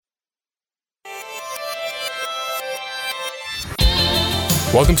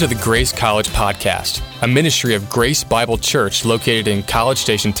Welcome to the Grace College Podcast, a ministry of Grace Bible Church located in College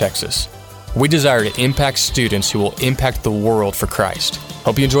Station, Texas. We desire to impact students who will impact the world for Christ.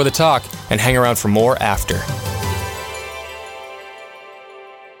 Hope you enjoy the talk and hang around for more after.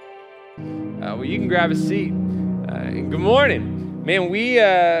 Well, you can grab a seat. Good morning. Man, we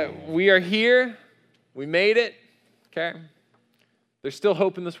are here. We made it. Okay. There's still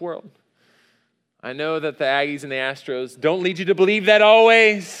hope in this world. I know that the Aggies and the Astros don't lead you to believe that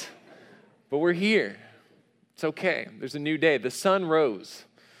always, but we're here. It's okay. There's a new day. The sun rose.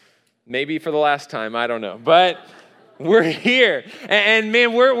 Maybe for the last time, I don't know. But we're here. And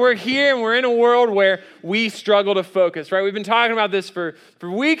man, we're here and we're in a world where we struggle to focus, right? We've been talking about this for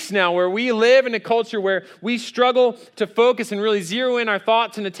weeks now, where we live in a culture where we struggle to focus and really zero in our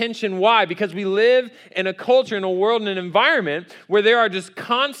thoughts and attention. Why? Because we live in a culture, in a world, in an environment where there are just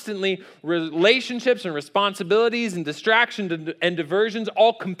constantly relationships and responsibilities and distractions and diversions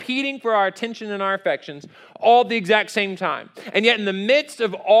all competing for our attention and our affections all at the exact same time. And yet in the midst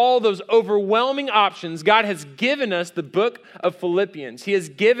of all those overwhelming options, God has given us the book of Philippians. He has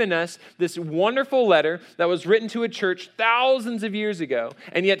given us this wonderful letter that was written to a church thousands of years ago,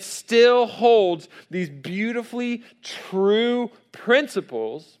 and yet still holds these beautifully true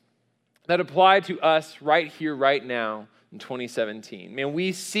principles that apply to us right here, right now in 2017. Man,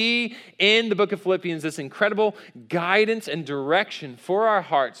 we see in the book of Philippians this incredible guidance and direction for our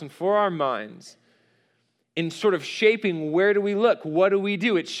hearts and for our minds in sort of shaping where do we look, what do we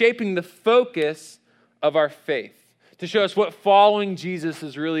do. It's shaping the focus of our faith to show us what following Jesus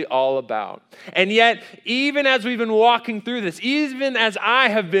is really all about. And yet, even as we've been walking through this, even as I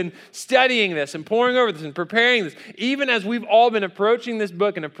have been studying this and poring over this and preparing this, even as we've all been approaching this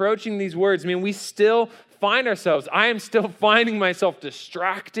book and approaching these words, I mean, we still find ourselves, I am still finding myself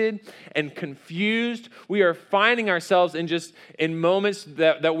distracted and confused. We are finding ourselves in moments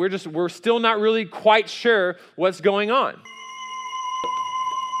that we're still not really quite sure what's going on.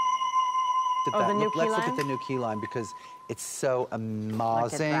 Let's look at the new key line because it's so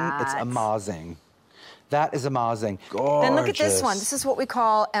amazing. It's amazing. That is amazing. Gorgeous. Then look at this one. This is what we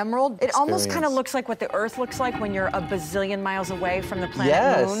call emerald. It almost kind of looks like what the Earth looks like when you're a bazillion miles away from the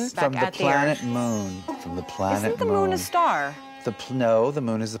planet Moon. Yes, from the planet Moon. From the planet Moon. Isn't the Moon a star? No, the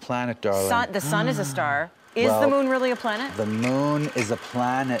Moon is the planet, darling. The Sun is a star. Is the Moon really a planet? The Moon is a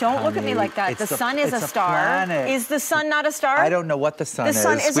planet. Don't look at me like that. The Sun is a star. Planet. Is the Sun not a star? I don't know what the Sun is. The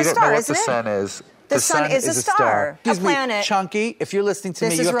Sun is a star, isn't it? We don't know what the Sun is. The sun is a star, a planet. Me, Chunky, if you're listening to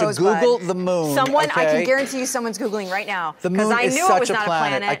me, you have Rosebud. to Google the Moon. Someone, okay? I can guarantee you someone's Googling right now. The Moon is such a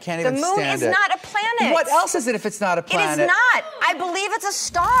planet. I can't even stand it. The Moon is not a planet. What else is it if it's not a planet? It is not. I believe it's a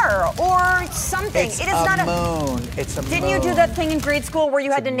star or something. It's it is not a moon. It's a moon. Didn't you do that thing in grade school where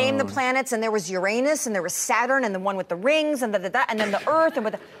you had to name the planets and there was Uranus and there was Saturn and the one with the rings and and then the Earth and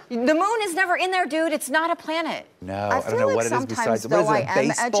the Moon is never in there, dude. It's not a planet. No, I don't know what it is besides. Though what is it, I am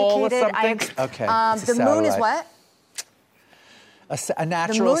baseball educated, or something? Okay. The Moon is what? A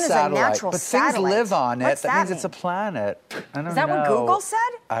natural the moon is satellite. A natural but satellite. Things live on it. What's that means mean? it's a planet. I don't know. Is that what Google said?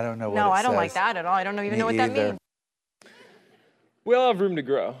 I don't know what it says. No, I don't like that at all. I don't even know what that means. We all have room to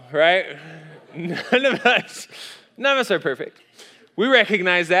grow, right? None of us are perfect. We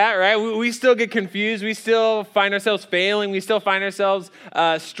recognize that, right? We still get confused. We still find ourselves failing. We still find ourselves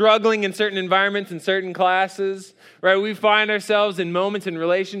struggling in certain environments, in certain classes, right? We find ourselves in moments in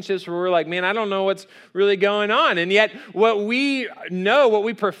relationships where we're like, man, I don't know what's really going on. And yet what we know, what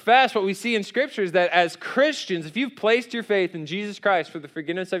we profess, what we see in Scripture is that as Christians, if you've placed your faith in Jesus Christ for the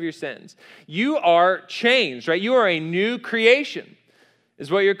forgiveness of your sins, you are changed, right? You are a new creation. Is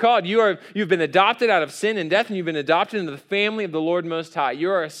what you're called. You've been adopted out of sin and death, and you've been adopted into the family of the Lord Most High.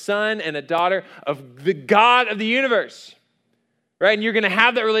 You are a son and a daughter of the God of the universe, right? And you're going to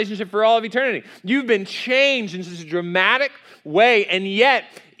have that relationship for all of eternity. You've been changed in such a dramatic way, and yet,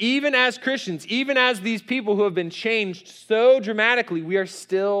 even as Christians, even as these people who have been changed so dramatically, we are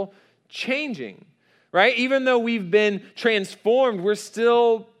still changing, right? Even though we've been transformed, we're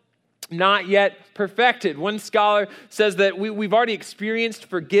still not yet perfected. One scholar says that we've already experienced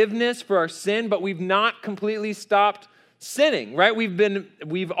forgiveness for our sin, but we've not completely stopped sinning, right?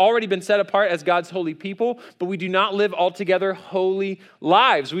 We've already been set apart as God's holy people, but we do not live altogether holy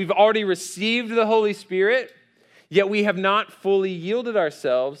lives. We've already received the Holy Spirit, yet we have not fully yielded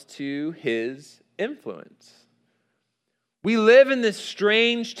ourselves to His influence. We live in this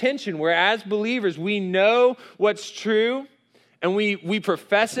strange tension where as believers, we know what's true, and we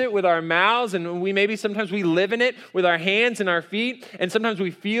profess it with our mouths, and sometimes we live in it with our hands and our feet, and sometimes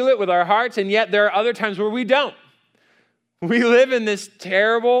we feel it with our hearts, and yet there are other times where we don't. We live in this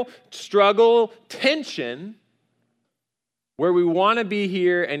terrible struggle, tension, where we want to be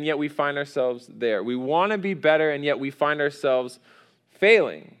here and yet we find ourselves there. We want to be better and yet we find ourselves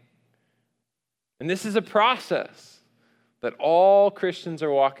failing. And this is a process that all Christians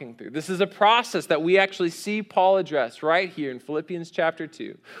are walking through. This is a process that we actually see Paul address right here in Philippians chapter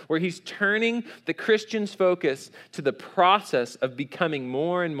 2, where he's turning the Christian's focus to the process of becoming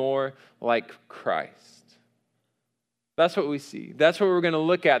more and more like Christ. That's what we see. That's what we're going to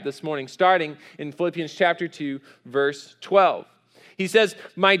look at this morning, starting in Philippians chapter 2, verse 12. He says,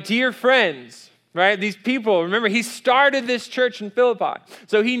 my dear friends, right? These people, remember, he started this church in Philippi.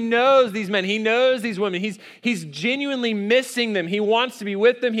 So he knows these men. He knows these women. He's genuinely missing them. He wants to be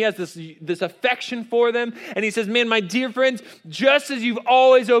with them. He has this affection for them. And he says, man, my dear friends, just as you've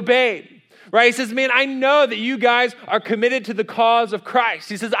always obeyed, right? He says, man, I know that you guys are committed to the cause of Christ.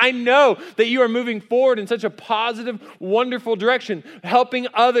 He says, I know that you are moving forward in such a positive, wonderful direction, helping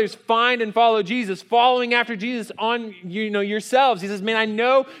others find and follow Jesus, following after Jesus on, yourselves. He says, man, I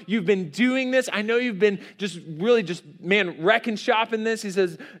know you've been doing this. I know you've been wrecking shop in this. He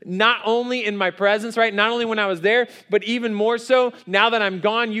says, not only in my presence, right? Not only when I was there, but even more so now that I'm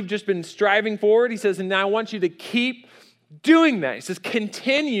gone, you've just been striving forward. He says, and now I want you to keep doing that. He says,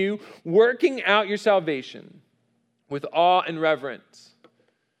 continue working out your salvation with awe and reverence.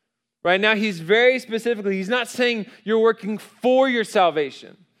 Right now, he's very specifically, he's not saying you're working for your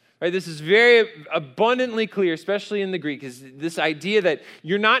salvation. Right? This is very abundantly clear, especially in the Greek, is this idea that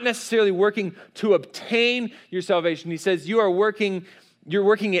you're not necessarily working to obtain your salvation. He says you're working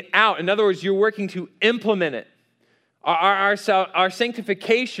it out. In other words, you're working to implement it. Our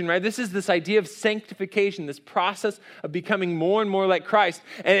sanctification, right? This is this idea of sanctification, this process of becoming more and more like Christ.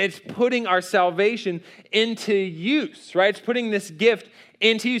 And it's putting our salvation into use, right? It's putting this gift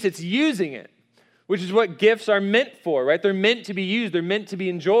into use. It's using it, which is what gifts are meant for, right? They're meant to be used. They're meant to be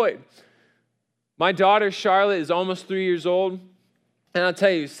enjoyed. My daughter, Charlotte, is almost 3 years old. And I'll tell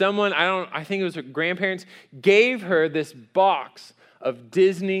you, I think it was her grandparents, gave her this box of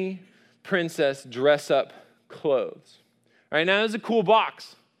Disney princess dress-up clothes. Right now, it was a cool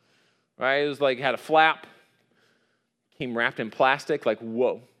box. Right, it was like had a flap, came wrapped in plastic. Like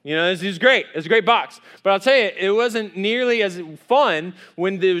whoa, it was great. It was a great box. But I'll tell you, it wasn't nearly as fun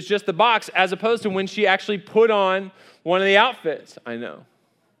when it was just the box, as opposed to when she actually put on one of the outfits. I know,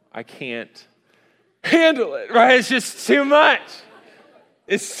 I can't handle it. Right, it's just too much.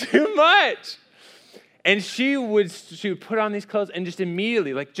 It's too much. And she would put on these clothes and just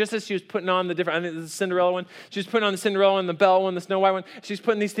immediately, like just as she was putting on I think this is the Cinderella one, she was putting on the Cinderella one, the Belle one, the Snow White one, she's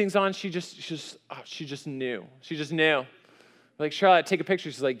putting these things on, she just knew. She just knew. Like, Charlotte, take a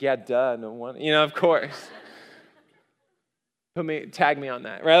picture. She's like, yeah, duh, no one, of course. Tag me on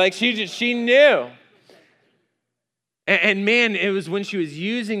that, right? Like she knew. And man, it was when she was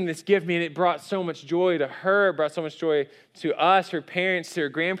using this gift, man, it brought so much joy to her, it brought so much joy to us, her parents, to her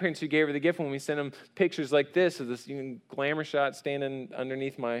grandparents who gave her the gift when we sent them pictures like this of this glamour shot standing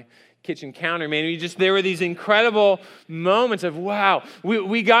underneath my kitchen counter. Man, there were these incredible moments of, wow,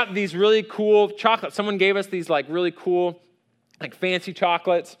 we got these really cool chocolates. Someone gave us these like really cool fancy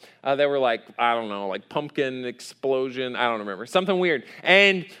chocolates that were like pumpkin explosion. I don't remember. Something weird.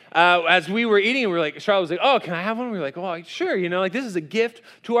 And as we were eating, Charlotte was like, oh, can I have one? We were like, oh, sure. This is a gift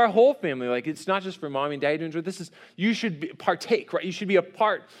to our whole family. Like, it's not just for mommy and daddy to enjoy. You should partake, right? You should be a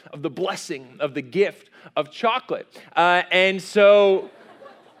part of the blessing of the gift of chocolate. And so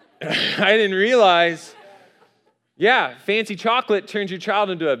I didn't realize, fancy chocolate turns your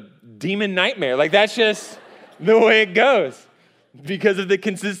child into a demon nightmare. Like, that's just the way it goes. Because of the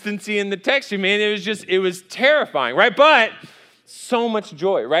consistency and the texture, man, it was terrifying, right? But so much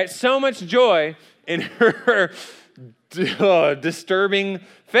joy, right? So much joy in her disturbing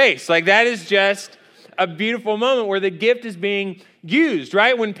face. Like, that is just a beautiful moment where the gift is being used,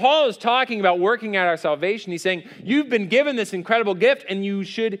 right? When Paul is talking about working out our salvation, he's saying, you've been given this incredible gift and you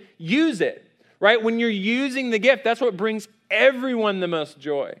should use it, right? When you're using the gift, that's what brings everyone the most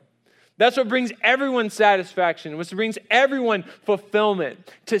joy. That's what brings everyone satisfaction. What brings everyone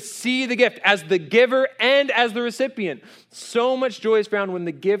fulfillment, to see the gift as the giver and as the recipient. So much joy is found when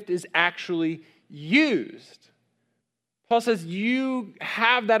the gift is actually used. Paul says you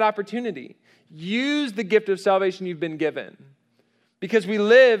have that opportunity. Use the gift of salvation you've been given. Because we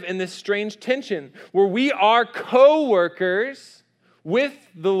live in this strange tension where we are co-workers with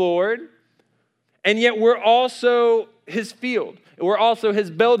the Lord, and yet we're also his field. We're also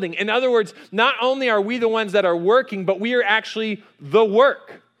his building. In other words, not only are we the ones that are working, but we are actually the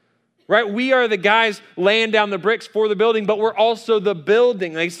work, right? We are the guys laying down the bricks for the building, but we're also the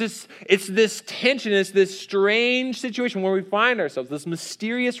building. Like, it's this tension, it's this strange situation where we find ourselves, this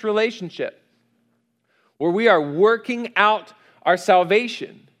mysterious relationship where we are working out our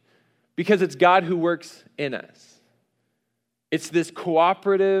salvation because it's God who works in us. It's this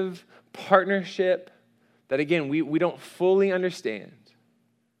cooperative partnership that, again, we don't fully understand.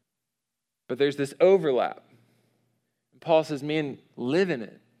 But there's this overlap. And Paul says, man, live in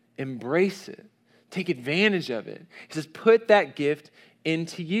it. Embrace it. Take advantage of it. He says, put that gift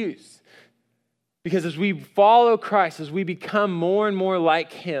into use. Because as we follow Christ, as we become more and more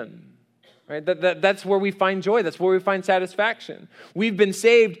like him, right? That's where we find joy. That's where we find satisfaction. We've been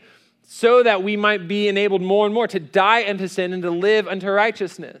saved so that we might be enabled more and more to die unto sin and to live unto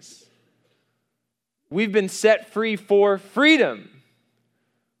righteousness. We've been set free for freedom.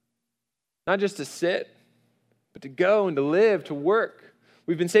 Not just to sit, but to go and to live, to work.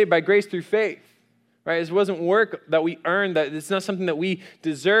 We've been saved by grace through faith. Right? This wasn't work that we earned, that it's not something that we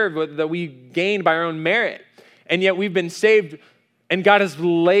deserve, that we gained by our own merit. And yet we've been saved, and God has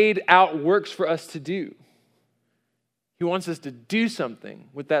laid out works for us to do. He wants us to do something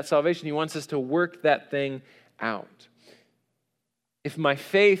with that salvation. He wants us to work that thing out. If my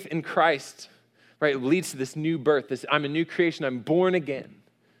faith in Christ, right, leads to this new birth, this I'm a new creation, I'm born again,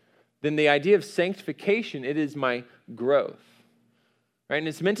 then the idea of sanctification, it is my growth. Right? And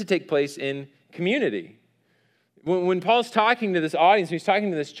it's meant to take place in community. When Paul's talking to this audience, when he's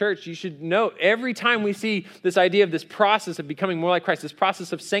talking to this church, you should note every time we see this idea of this process of becoming more like Christ, this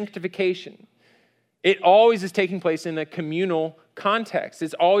process of sanctification, it always is taking place in a communal context.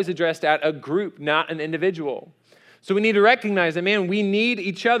 It's always addressed at a group, not an individual. So we need to recognize that, man, we need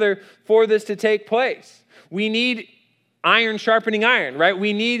each other for this to take place. We need iron sharpening iron, right?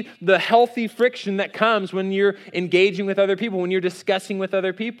 We need the healthy friction that comes when you're engaging with other people, when you're discussing with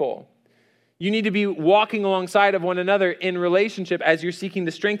other people. You need to be walking alongside of one another in relationship as you're seeking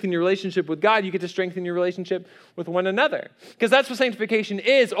to strengthen your relationship with God. You get to strengthen your relationship with one another. Because that's what sanctification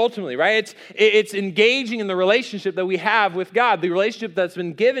is ultimately, right? It's engaging in the relationship that we have with God, the relationship that's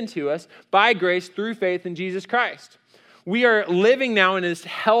been given to us by grace through faith in Jesus Christ. We are living now in this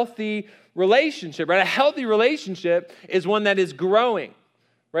healthy relationship, right? A healthy relationship is one that is growing,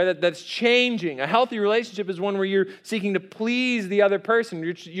 right? That's changing. A healthy relationship is one where you're seeking to please the other person.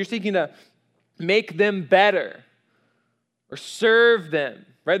 You're seeking to make them better or serve them,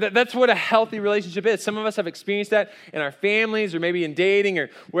 right? That's what a healthy relationship is. Some of us have experienced that in our families or maybe in dating or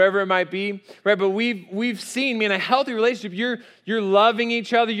wherever it might be, right? But we've seen, man, a healthy relationship, you're loving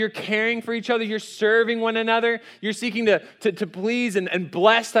each other, you're caring for each other, you're serving one another, you're seeking to please and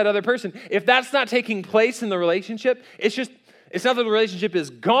bless that other person. If that's not taking place in the relationship, it's not that the relationship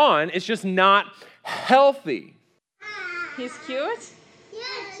is gone, it's just not healthy. He's cute? Yeah,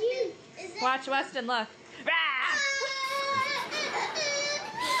 cute. Watch Weston, look.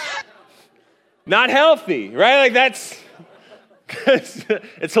 Not healthy, right? Like that's,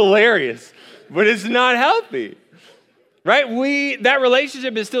 it's hilarious, but it's not healthy, right? That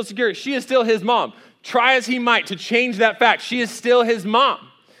relationship is still secure. She is still his mom. Try as he might to change that fact, she is still his mom.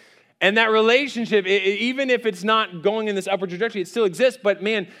 And that relationship, even if it's not going in this upward trajectory, it still exists. But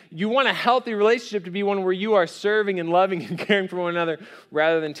man, you want a healthy relationship to be one where you are serving and loving and caring for one another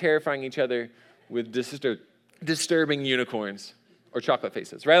rather than terrifying each other with disturbing unicorns or chocolate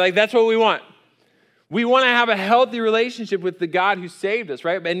faces, right? Like that's what we want. We want to have a healthy relationship with the God who saved us,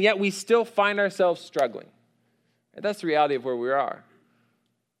 right? And yet we still find ourselves struggling. And that's the reality of where we are.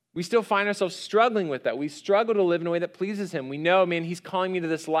 We still find ourselves struggling with that. We struggle to live in a way that pleases him. We know, man, he's calling me to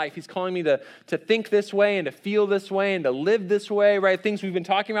this life. He's calling me to think this way and to feel this way and to live this way, right? Things we've been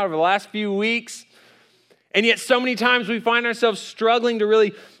talking about over the last few weeks. And yet so many times we find ourselves struggling to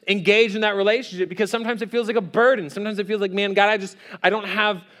really engage in that relationship because sometimes it feels like a burden. Sometimes it feels like, man, God, I don't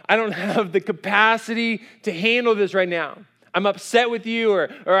have the capacity to handle this right now. I'm upset with you, or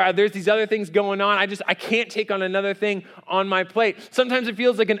there's these other things going on. I can't take on another thing on my plate. Sometimes it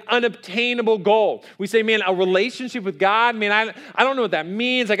feels like an unobtainable goal. We say, man, a relationship with God, man, I don't know what that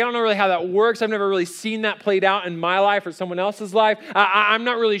means. Like, I don't know really how that works. I've never really seen that played out in my life or someone else's life. I'm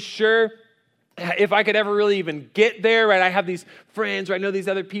not really sure if I could ever really even get there, right? I have these friends, or I know these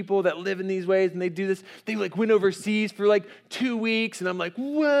other people that live in these ways, and they do this. They like went overseas for like 2 weeks, and I'm like,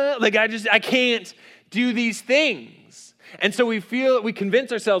 what? Like, I can't do these things. And so we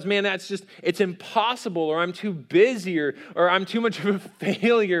convince ourselves, man, it's impossible, or I'm too busy, or I'm too much of a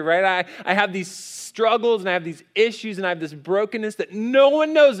failure, right? I have these struggles, and I have these issues, and I have this brokenness that no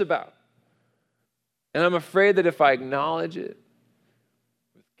one knows about. And I'm afraid that if I acknowledge it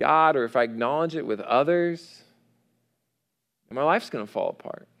with God, or if I acknowledge it with others, my life's going to fall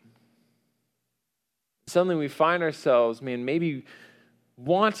apart. Suddenly we find ourselves, man, maybe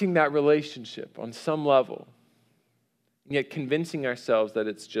wanting that relationship on some level, and yet convincing ourselves that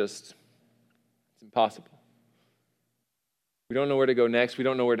it's It's impossible. We don't know where to go next. We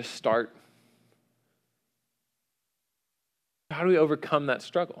don't know where to start. How do we overcome that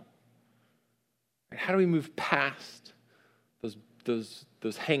struggle? How do we move past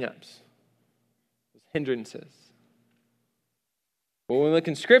those hang-ups, those hindrances? Well, when we look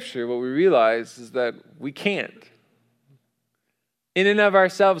in Scripture, what we realize is that we can't. In and of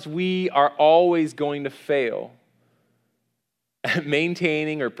ourselves, we are always going to fail at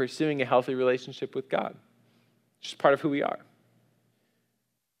maintaining or pursuing a healthy relationship with God. It's just part of who we are.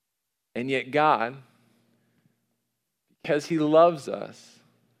 And yet God, because he loves us,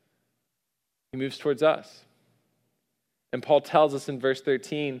 he moves towards us. And Paul tells us in verse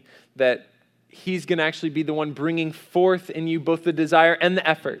 13 that he's going to actually be the one bringing forth in you both the desire and the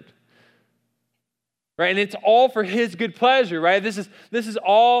effort. Right? And it's all for his good pleasure, right? This is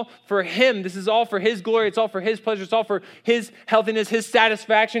all for him. This is all for his glory. It's all for his pleasure. It's all for his healthiness, his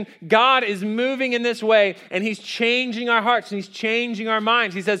satisfaction. God is moving in this way, and he's changing our hearts, and he's changing our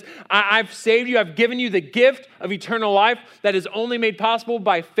minds. He says, I've saved you. I've given you the gift of eternal life that is only made possible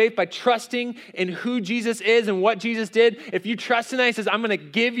by faith, by trusting in who Jesus is and what Jesus did. If you trust in that, he says, I'm going to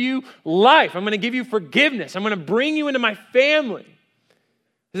give you life. I'm going to give you forgiveness. I'm going to bring you into my family.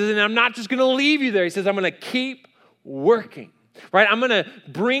 He says, and I'm not just going to leave you there. He says, I'm going to keep working, right? I'm going to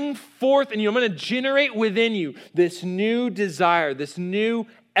bring forth in you, I'm going to generate within you this new desire, this new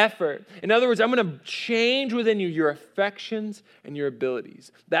effort. In other words, I'm going to change within you your affections and your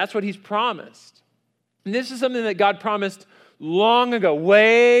abilities. That's what he's promised. And this is something that God promised long ago,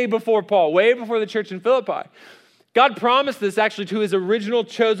 way before Paul, way before the church in Philippi. God promised this actually to his original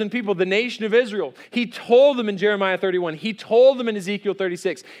chosen people, the nation of Israel. He told them in Jeremiah 31. He told them in Ezekiel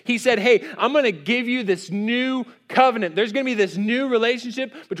 36. He said, hey, I'm going to give you this new covenant. There's going to be this new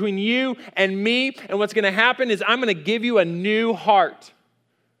relationship between you and me. And what's going to happen is I'm going to give you a new heart.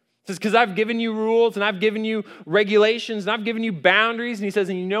 It says, because I've given you rules and I've given you regulations and I've given you boundaries. And he says,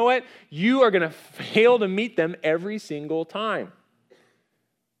 and you know what? You are going to fail to meet them every single time.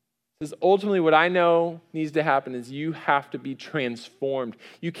 Because ultimately what I know needs to happen is you have to be transformed.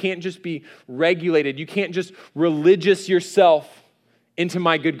 You can't just be regulated. You can't just religious yourself into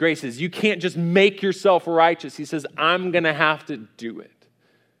my good graces. You can't just make yourself righteous. He says, I'm going to have to do it.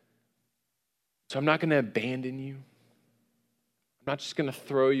 So I'm not going to abandon you. I'm not just going to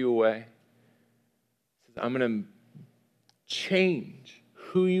throw you away. He says, I'm going to change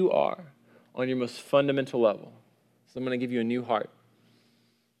who you are on your most fundamental level. So I'm going to give you a new heart.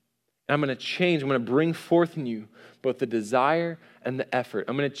 I'm going to change. I'm going to bring forth in you both the desire and the effort.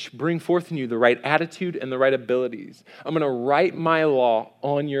 I'm going to bring forth in you the right attitude and the right abilities. I'm going to write my law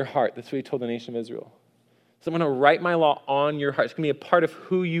on your heart. That's what he told the nation of Israel. So I'm going to write my law on your heart. It's going to be a part of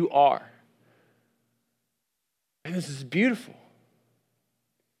who you are. And this is beautiful.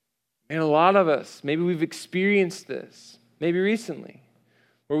 And a lot of us, maybe we've experienced this, maybe recently,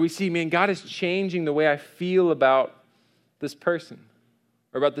 where we see, man, God is changing the way I feel about this person,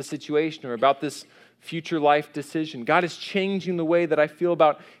 or about the situation, or about this future life decision. God is changing the way that I feel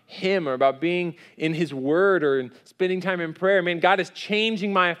about him, or about being in his word, or in spending time in prayer. Man, God is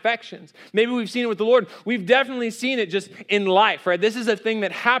changing my affections. Maybe we've seen it with the Lord. We've definitely seen it just in life, right? This is a thing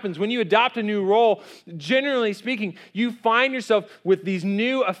that happens. When you adopt a new role, generally speaking, you find yourself with these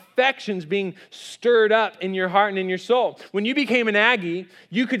new affections being stirred up in your heart and in your soul. When you became an Aggie,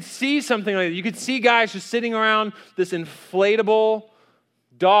 you could see something like that. You could see guys just sitting around this inflatable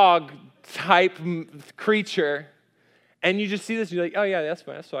dog type creature, and you just see this, and you're like, oh yeah, that's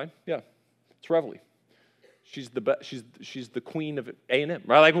fine, yeah, it's Reveille. She's the queen of A&M,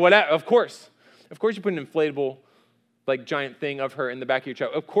 right? Like whatever. Of course, you put an inflatable, like giant thing of her in the back of your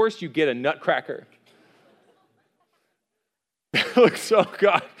truck. Of course, you get a nutcracker. That looks, oh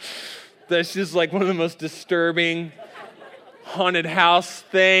God, that's just like one of the most disturbing haunted house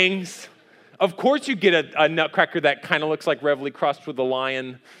things. Of course you get a nutcracker that kind of looks like Reveille crossed with a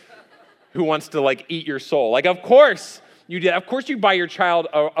lion who wants to like eat your soul. Like, of course you did. Of course you buy your child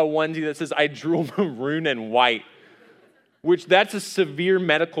a onesie that says, I drool maroon and white, which that's a severe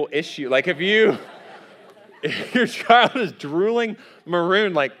medical issue. Like if your child is drooling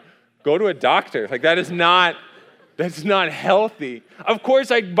maroon, like go to a doctor. Like that's not healthy. Of course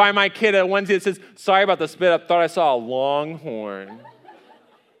I buy my kid a onesie that says, sorry about the spit up, thought I saw a longhorn.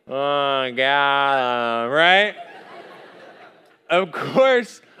 Oh, God, right? Of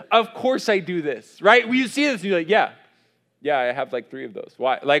course I do this, right? When you see this, you're like, yeah, I have like 3 of those.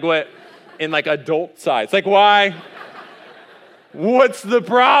 Why? Like what? In like adult size. Like why? What's the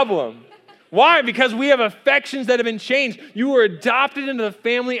problem? Why? Because we have affections that have been changed. You were adopted into the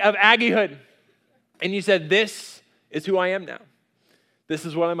family of Aggiehood. And you said, this is who I am now. This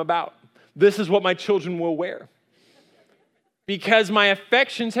is what I'm about. this is what my children will wear. Because my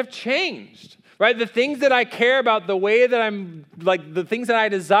affections have changed, right? The things that I care about, the way that I'm, like the things that I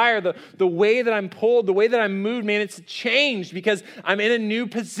desire, the way that I'm pulled, the way that I'm moved, man, it's changed because I'm in a new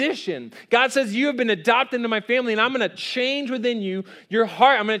position. God says, you have been adopted into my family, and I'm going to change within you your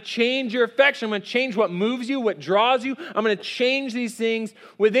heart. I'm going to change your affection. I'm going to change what moves you, what draws you. I'm going to change these things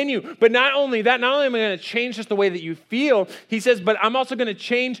within you. But not only that, not only am I going to change just the way that you feel, he says, but I'm also going to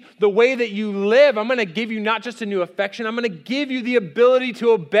change the way that you live. I'm going to give you not just a new affection, I'm going to give you the ability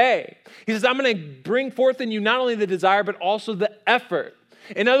to obey. He says, I'm going to bring forth in you not only the desire, but also the effort.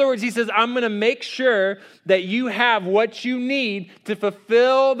 In other words, he says, I'm going to make sure that you have what you need to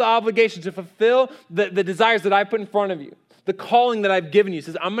fulfill the obligations, to fulfill the desires that I put in front of you, the calling that I've given you. He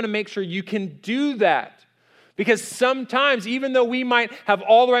says, I'm going to make sure you can do that. Because sometimes, even though we might have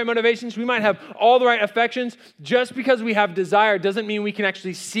all the right motivations, we might have all the right affections, just because we have desire doesn't mean we can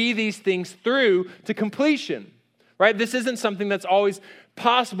actually see these things through to completion, right? This isn't something that's always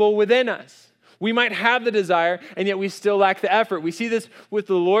possible within us. We might have the desire, and yet we still lack the effort. We see this with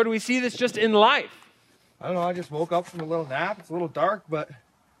the Lord. We see this just in life. I don't know. I just woke up from a little nap. It's a little dark, but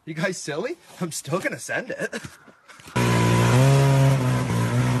you guys silly? I'm still going to send it.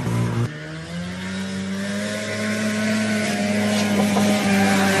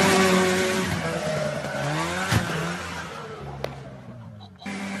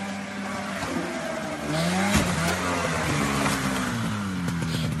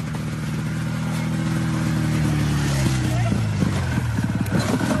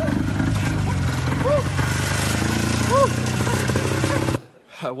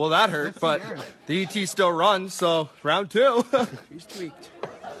 Well, that hurt, but the ET still runs, so round two. He's tweaked.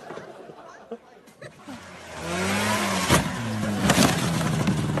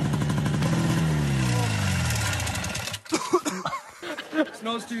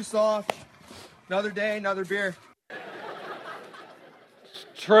 Snow's too soft. Another day, another beer.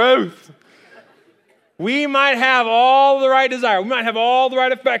 Truth. We might have all the right desire. We might have all the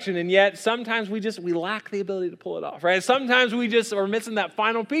right affection, and yet sometimes we lack the ability to pull it off, right? Sometimes we just are missing that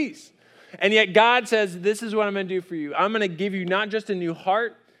final piece. And yet God says, this is what I'm going to do for you. I'm going to give you not just a new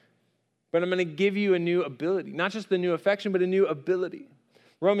heart, but I'm going to give you a new ability. Not just the new affection, but a new ability.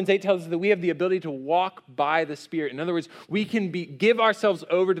 Romans 8 tells us that we have the ability to walk by the Spirit. In other words, we can give ourselves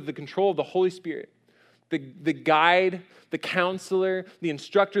over to the control of the Holy Spirit. The guide, the counselor, the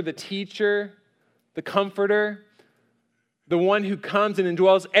instructor, the teacher, the comforter, the one who comes and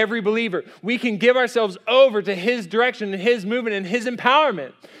indwells every believer. We can give ourselves over to his direction and his movement and his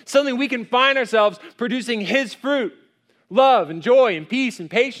empowerment. Suddenly we can find ourselves producing his fruit. Love and joy and peace and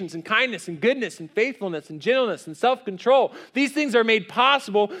patience and kindness and goodness and faithfulness and gentleness and self-control. These things are made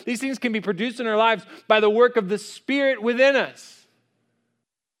possible. These things can be produced in our lives by the work of the Spirit within us.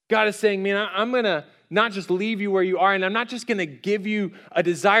 God is saying, man, I'm going to not just leave you where you are, and I'm not just going to give you a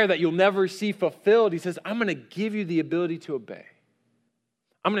desire that you'll never see fulfilled. He says, I'm going to give you the ability to obey.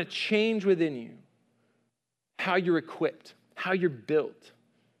 I'm going to change within you how you're equipped, how you're built.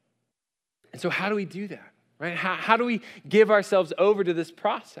 And so how do we do that, right? How do we give ourselves over to this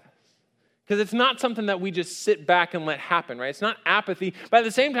process? Because it's not something that we just sit back and let happen, right? It's not apathy. But at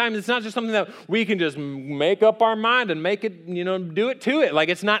the same time, it's not just something that we can just make up our mind and make it, do it to it. Like,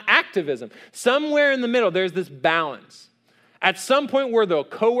 it's not activism. Somewhere in the middle, there's this balance. At some point, we're the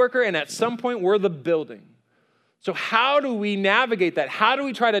coworker, and at some point, we're the building. So how do we navigate that? How do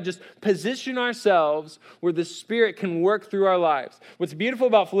we try to just position ourselves where the Spirit can work through our lives? What's beautiful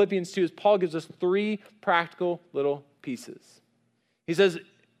about Philippians 2 is Paul gives us 3 practical little pieces. He says,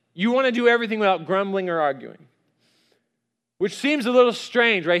 you want to do everything without grumbling or arguing, which seems a little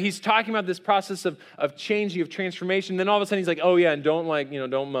strange, right? He's talking about this process of changing, of transformation. Then all of a sudden he's like, oh yeah, and don't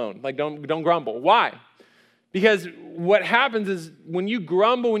moan, don't grumble. Why? Because what happens is when you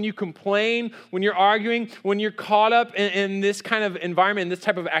grumble, when you complain, when you're arguing, when you're caught up in this kind of environment, in this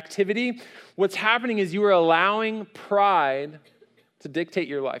type of activity, what's happening is you are allowing pride to dictate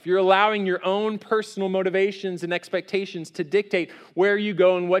your life. You're allowing your own personal motivations and expectations to dictate where you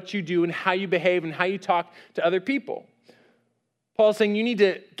go and what you do and how you behave and how you talk to other people. Paul's saying you need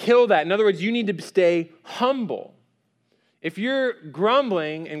to kill that. In other words, you need to stay humble. If you're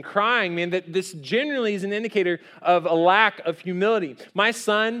grumbling and crying, man, that this generally is an indicator of a lack of humility. My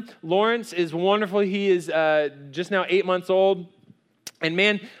son, Lawrence, is wonderful. He is just now 8 months old. And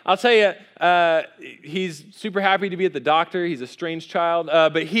man, I'll tell you, he's super happy to be at the doctor. He's a strange child.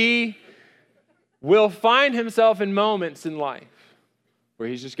 But he will find himself in moments in life where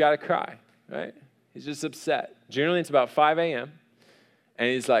he's just got to cry, right? He's just upset. Generally, it's about 5 a.m. And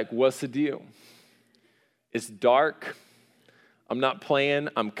he's like, what's the deal? It's dark. I'm not playing,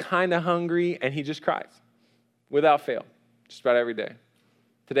 I'm kind of hungry, and he just cries without fail, just about every day.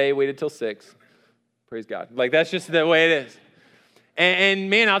 Today, he waited till 6. Praise God. Like, that's just the way it is. And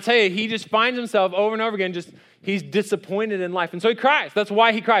man, I'll tell you, he just finds himself over and over again, he's disappointed in life. And so he cries. That's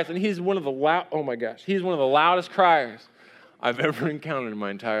why he cries. And he's one of the he's one of the loudest criers I've ever encountered in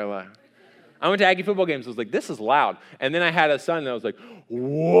my entire life. I went to Aggie football games. I was like, this is loud. And then I had a son, and I was like,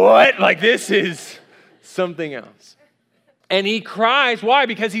 what? Like, this is something else. And he cries. Why?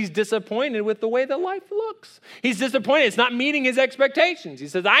 Because he's disappointed with the way that life looks. He's disappointed. It's not meeting his expectations. He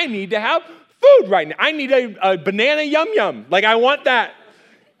says, I need to have food right now. I need a banana yum-yum. Like, I want that.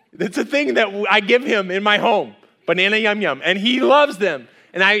 It's a thing that I give him in my home. Banana yum-yum. And he loves them.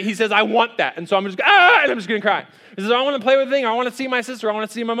 And he says, I want that. And so I'm just going to cry. He says, I want to play with the thing. I want to see my sister. I want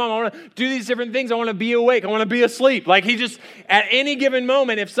to see my mom. I want to do these different things. I want to be awake. I want to be asleep. Like, he just, at any given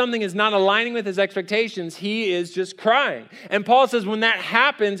moment, if something is not aligning with his expectations, he is just crying. And Paul says when that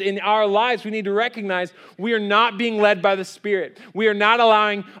happens in our lives, we need to recognize we are not being led by the Spirit. We are not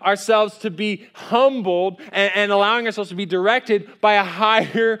allowing ourselves to be humbled and allowing ourselves to be directed by a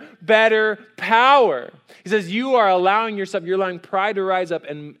higher, better power. He says you're allowing pride to rise up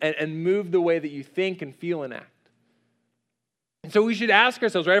and move the way that you think and feel and act. And so we should ask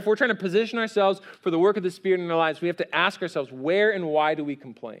ourselves, right, if we're trying to position ourselves for the work of the Spirit in our lives, we have to ask ourselves, where and why do we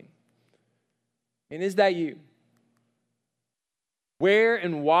complain? And is that you? Where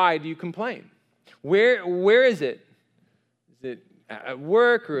and why do you complain? Where is it? Is it at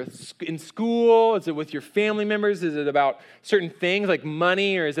work or in school? Is it with your family members? Is it about certain things like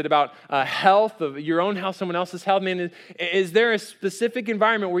money, or is it about health, of your own health, someone else's health? Man, is there a specific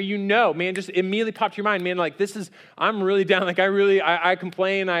environment where man, just immediately popped to your mind, man, like I'm really down, like I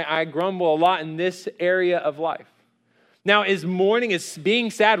complain, I grumble a lot in this area of life. Now, is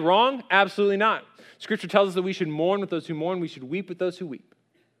being sad wrong? Absolutely not. Scripture tells us that we should mourn with those who mourn, we should weep with those who weep.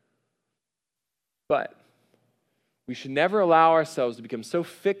 But we should never allow ourselves to become so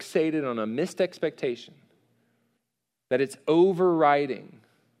fixated on a missed expectation that it's overriding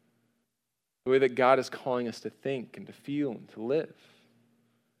the way that God is calling us to think and to feel and to live.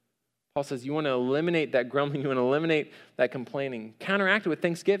 Paul says you want to eliminate that grumbling, you want to eliminate that complaining, counteract it with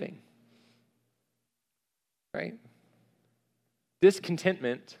thanksgiving. Right?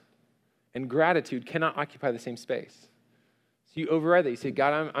 Discontentment and gratitude cannot occupy the same space. So you override that. You say,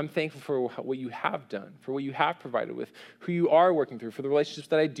 God, I'm thankful for what you have done, for what you have provided with, who you are working through, for the relationships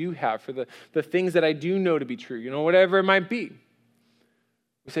that I do have, for the things that I do know to be true, whatever it might be.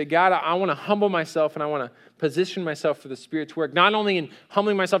 We say, God, I want to humble myself and I want to position myself for the Spirit's work, not only in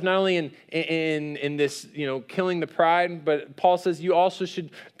humbling myself, not only in this, killing the pride, but Paul says you also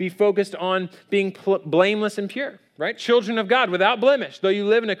should be focused on being blameless and pure, right? Children of God without blemish, though you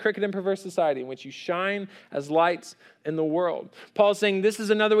live in a crooked and perverse society in which you shine as lights in the world. Paul's saying this is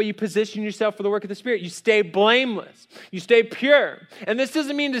another way you position yourself for the work of the Spirit. You stay blameless. You stay pure. And this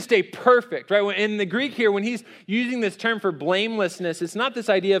doesn't mean to stay perfect, right? In the Greek here, when he's using this term for blamelessness, it's not this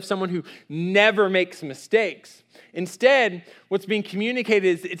idea of someone who never makes mistakes. Instead, what's being communicated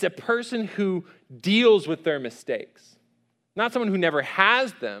is it's a person who deals with their mistakes. Not someone who never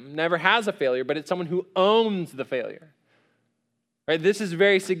has them, never has a failure, but it's someone who owns the failure. Right? This is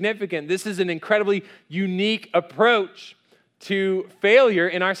very significant. This is an incredibly unique approach to failure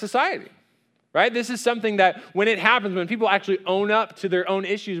in our society. Right? This is something that when it happens, when people actually own up to their own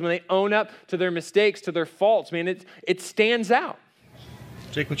issues, when they own up to their mistakes, to their faults, man, it stands out.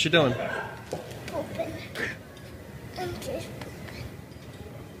 Jake, what you doing? Pooping. I'm just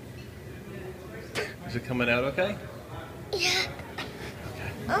pooping. Is it coming out okay? Yeah.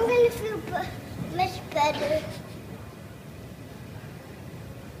 I'm going to feel much better.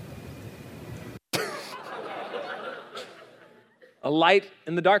 A light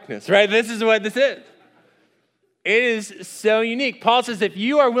in the darkness, right? This is what this is. It is so unique. Paul says if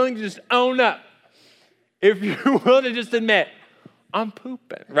you are willing to just own up, if you're willing to just admit, I'm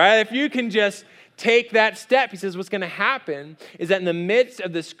pooping, right? If you can just take that step, he says what's going to happen is that in the midst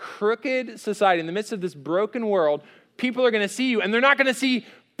of this crooked society, in the midst of this broken world, people are going to see you, and they're not going to see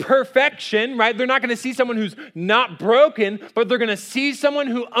perfection, right? They're not going to see someone who's not broken, but they're going to see someone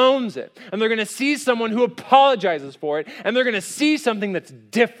who owns it. And they're going to see someone who apologizes for it. And they're going to see something that's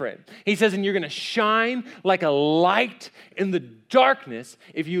different. He says, and you're going to shine like a light in the darkness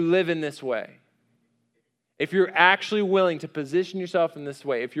if you live in this way. If you're actually willing to position yourself in this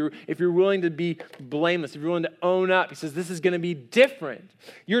way, if you're willing to be blameless, if you're willing to own up, he says this is going to be different.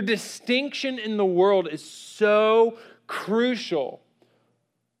 Your distinction in the world is so crucial.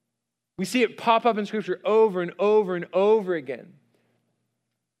 We see it pop up in Scripture over and over and over again.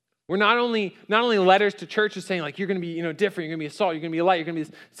 We're not only letters to churches saying like, you're going to be, different, you're going to be a salt, you're going to be a light, you're going to be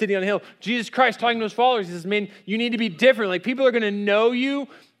this city on a hill. Jesus Christ talking to his followers, he says, man, you need to be different. Like people are going to know you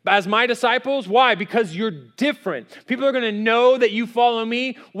as my disciples. Why? Because you're different. People are going to know that you follow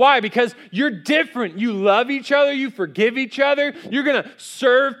me. Why? Because you're different. You love each other. You forgive each other. You're going to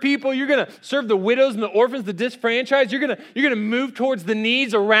serve people. You're going to serve the widows and the orphans, the disfranchised. You're going to move towards the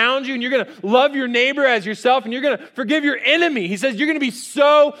needs around you, and you're going to love your neighbor as yourself, and you're going to forgive your enemy. He says you're going to be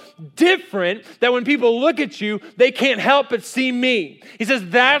so different that when people look at you, they can't help but see me. He says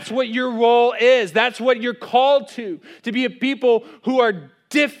that's what your role is. That's what you're called to be a people who are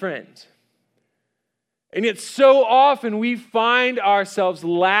different. And yet so often we find ourselves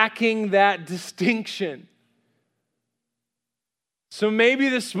lacking that distinction. So maybe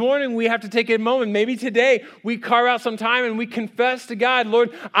this morning we have to take a moment. Maybe today we carve out some time and we confess to God,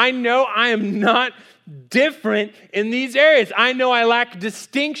 Lord, I know I am not different in these areas. I know I lack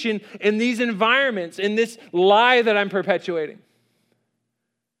distinction in these environments, in this lie that I'm perpetuating,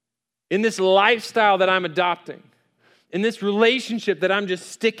 in this lifestyle that I'm adopting, in this relationship that I'm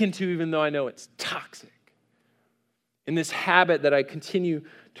just sticking to even though I know it's toxic, in this habit that I continue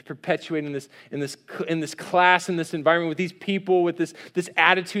to perpetuate in this class, in this environment, with these people, with this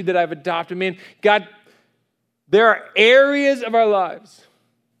attitude that I've adopted. Man, God, there are areas of our lives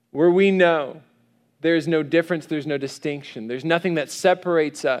where we know there's no difference, there's no distinction. There's nothing that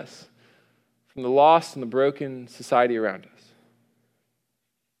separates us from the lost and the broken society around us.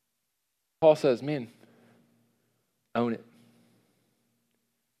 Paul says, man, own it.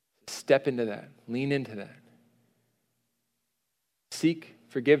 Step into that. Lean into that. Seek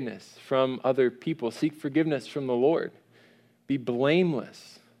forgiveness from other people. Seek forgiveness from the Lord. Be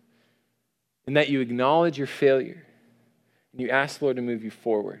blameless in that you acknowledge your failure and you ask the Lord to move you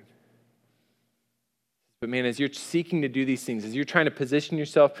forward. But man, as you're seeking to do these things, as you're trying to position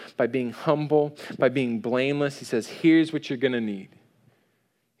yourself by being humble, by being blameless, he says, here's what you're going to need.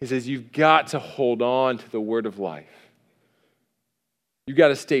 He says, you've got to hold on to the word of life. You've got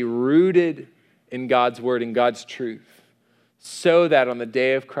to stay rooted in God's word and God's truth so that on the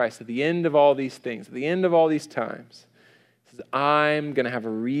day of Christ, at the end of all these things, at the end of all these times, he says, I'm going to have a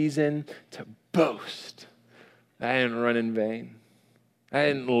reason to boast that I didn't run in vain. I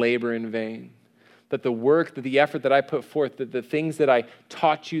didn't labor in vain. That the work, that the effort that I put forth, that the things that I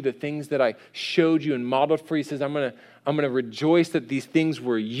taught you, the things that I showed you and modeled for you, he says, I'm going to rejoice that these things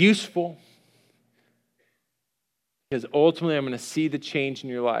were useful. Because ultimately, I'm going to see the change in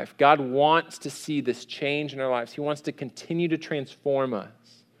your life. God wants to see this change in our lives. He wants to continue to transform us.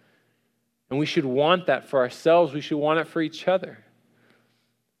 And we should want that for ourselves. We should want it for each other.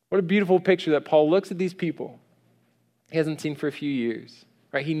 What a beautiful picture that Paul looks at these people he hasn't seen for a few years.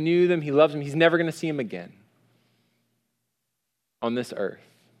 Right? He knew them. He loves them. He's never going to see them again on this earth.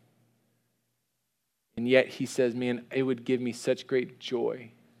 And yet he says, man, it would give me such great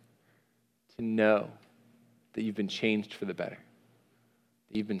joy to know that you've been changed for the better,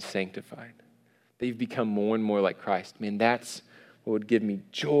 that you've been sanctified, that you've become more and more like Christ. Man, that's what would give me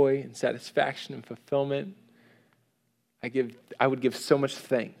joy and satisfaction and fulfillment. I would give so much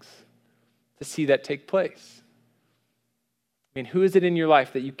thanks to see that take place. I mean, who is it in your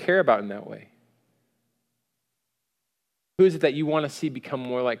life that you care about in that way? Who is it that you want to see become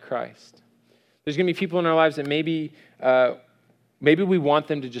more like Christ? There's going to be people in our lives that maybe we want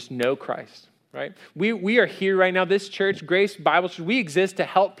them to just know Christ. Right? We are here right now, this church, Grace Bible Church, we exist to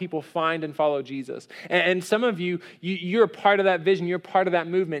help people find and follow Jesus. And some of you're a part of that vision, you're part of that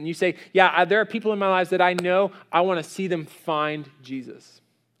movement. And you say, yeah, there are people in my lives that I know I want to see them find Jesus.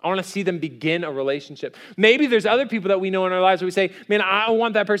 I want to see them begin a relationship. Maybe there's other people that we know in our lives where we say, man, I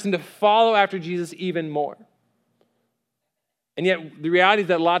want that person to follow after Jesus even more. And yet the reality is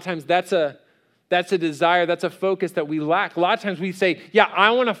that a lot of times that's a desire, that's a focus that we lack. A lot of times we say, yeah,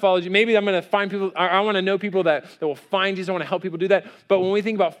 I want to follow you. Maybe I'm going to find people, I want to know people that will find Jesus. I want to help people do that. But when we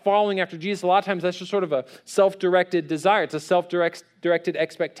think about following after Jesus, a lot of times that's just sort of a self-directed desire. It's a self-directed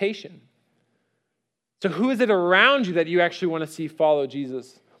expectation. So who is it around you that you actually want to see follow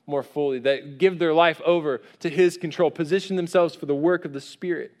Jesus more fully, that give their life over to his control, position themselves for the work of the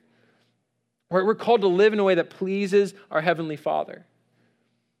Spirit? We're called to live in a way that pleases our Heavenly Father.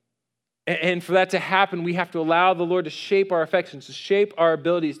 And for that to happen, we have to allow the Lord to shape our affections, to shape our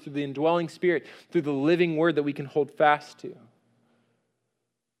abilities through the indwelling Spirit, through the living word that we can hold fast to.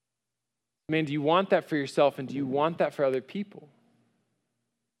 Man, do you want that for yourself, and do you want that for other people?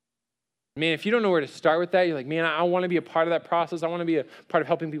 Man, if you don't know where to start with that, you're like, man, I want to be a part of that process. I want to be a part of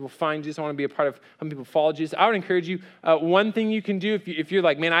helping people find Jesus. I want to be a part of helping people follow Jesus. I would encourage you, one thing you can do if you're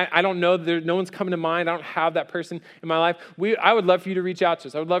like, man, I don't know, no one's coming to mind. I don't have that person in my life. I would love for you to reach out to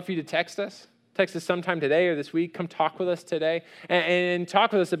us. I would love for you to text us. Text us sometime today or this week. Come talk with us today and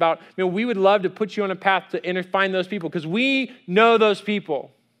talk with us about, we would love to put you on a path to find those people because we know those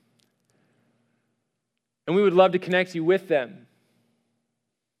people. And we would love to connect you with them.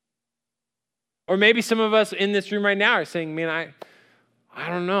 Or maybe some of us in this room right now are saying, man, I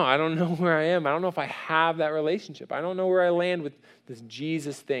don't know. I don't know where I am. I don't know if I have that relationship. I don't know where I land with this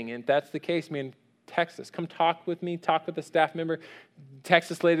Jesus thing. And if that's the case, man, text us. Come talk with me. Talk with a staff member.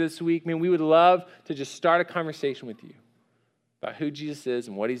 Text us later this week. Man, we would love to just start a conversation with you about who Jesus is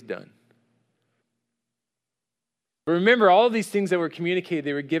and what he's done. But remember, all of these things that were communicated,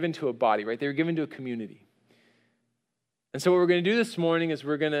 they were given to a body, right? They were given to a community. And so what we're going to do this morning is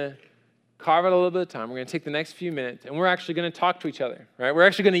we're going to carve out a little bit of time. We're going to take the next few minutes, and we're actually going to talk to each other, right? We're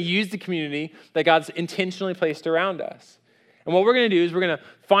actually going to use the community that God's intentionally placed around us. And what we're going to do is we're going to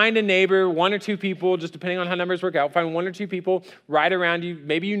find a neighbor, one or two people, just depending on how numbers work out, find one or two people right around you.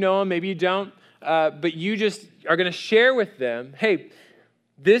 Maybe you know them, maybe you don't, but you just are going to share with them, hey,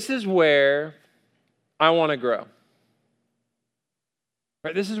 this is where I want to grow.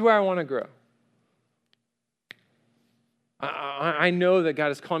 Right? This is where I want to grow. I know that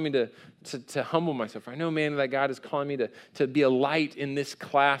God is calling me to humble myself. I know, man, that God is calling me to be a light in this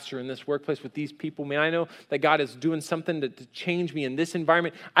class or in this workplace with these people. Man, I know that God is doing something to change me in this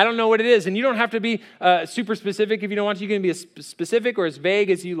environment. I don't know what it is. And you don't have to be super specific if you don't want to. You can be as specific or as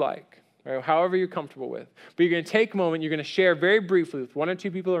vague as you like. Right, however you're comfortable with. But you're going to take a moment, you're going to share very briefly with one or two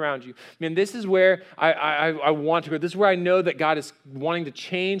people around you. Man, this is where I want to go. This is where I know that God is wanting to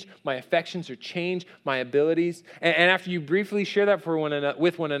change my affections or change my abilities. And after you briefly share that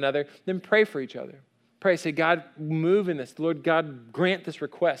with one another, then pray for each other. Pray, say, God, move in this. Lord, God, grant this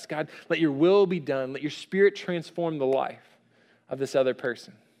request. God, let your will be done. Let your spirit transform the life of this other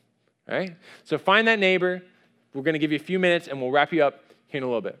person. All right? So find that neighbor. We're going to give you a few minutes, and we'll wrap you up here in a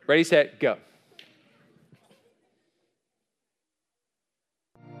little bit. Ready, set, go.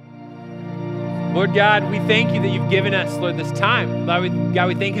 Lord God, we thank you that you've given us, Lord, this time. God,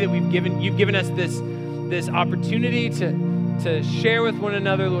 we thank you that you've given us this opportunity to share with one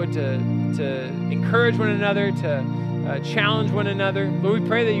another, Lord, to encourage one another, to challenge one another. Lord, we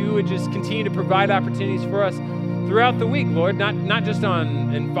pray that you would just continue to provide opportunities for us throughout the week, Lord, not just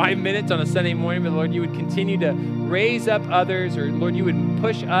in 5 minutes on a Sunday morning, but Lord, you would continue to raise up others, or Lord, you would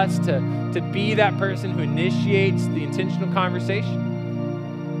push us to be that person who initiates the intentional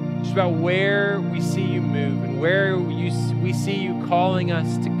conversation. Just about where we see you move and where we see you calling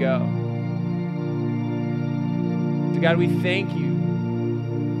us to go. So God, we thank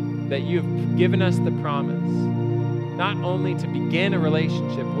you that you have given us the promise, not only to begin a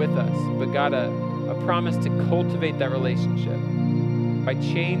relationship with us, but God, a promise to cultivate that relationship by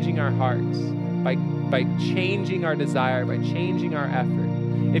changing our hearts, by changing our desire, by changing our effort.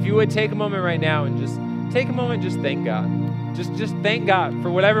 If you would take a moment right now and just thank God. Just thank God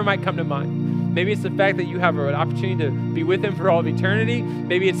for whatever might come to mind. Maybe it's the fact that you have an opportunity to be with him for all of eternity.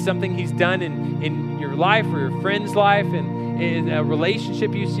 Maybe it's something he's done in your life or your friend's life, and in a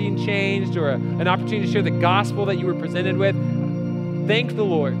relationship you've seen changed, or an opportunity to share the gospel that you were presented with. Thank the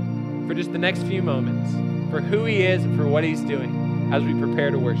Lord for just the next few moments, for who he is and for what he's doing as we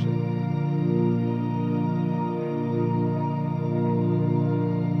prepare to worship.